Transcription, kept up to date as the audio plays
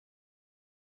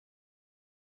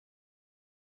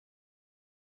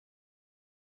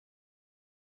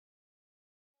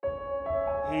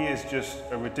He is just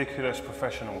a ridiculous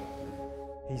professional.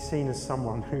 He's seen as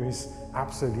someone who is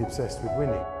absolutely obsessed with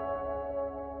winning.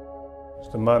 It's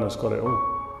the man that's got it all.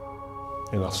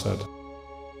 Enough said.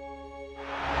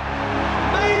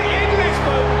 Made in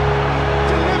Lisbon,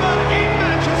 delivered in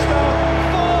Manchester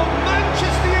for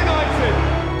Manchester United.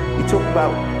 You talk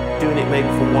about doing it maybe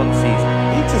for one season.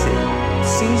 He does it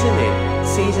season in,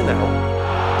 season out.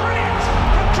 Brilliant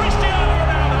from Cristiano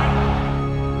Ronaldo.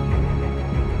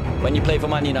 When you play for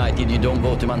Man United, you don't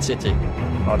go to Man City.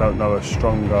 I don't know a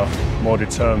stronger, more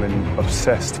determined,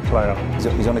 obsessed player.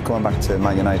 He's only coming back to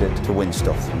Man United to win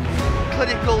stuff.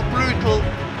 Clinical, brutal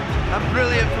and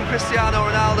brilliant from Cristiano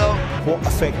Ronaldo. What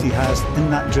effect he has in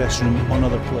that dressing room on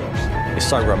other players. It's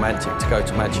so romantic to go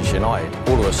to Manchester United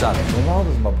all of a sudden.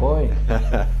 Ronaldo's my boy.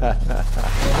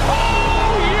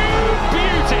 Oh, you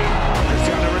beauty!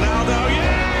 Cristiano Ronaldo,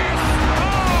 yes!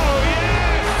 Oh,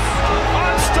 yes!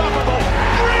 Unstoppable!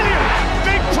 Brilliant!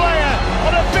 Big player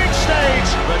on a big stage.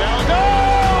 Ronaldo!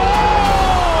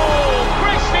 Oh!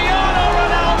 Cristiano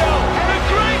Ronaldo! The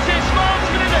greatest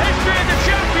marksman in the history of the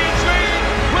Champions League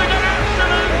with an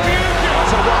absolute beauty!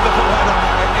 That's a wonderful header.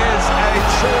 It is a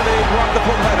truly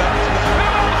wonderful header. Who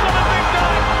else on a big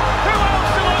night? Who else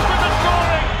to open the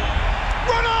scoring?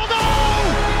 Ronaldo!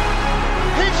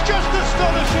 He's just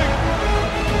astonishing!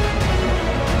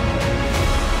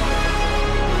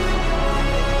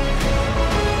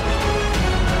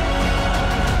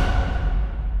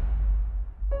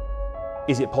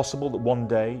 Is it possible that one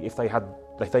day, if they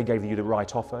gave you the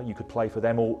right offer, you could play for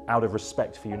them, all out of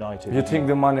respect for United? You think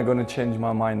the money gonna change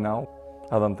my mind now?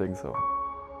 I don't think so.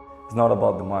 It's not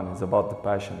about the money, it's about the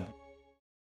passion.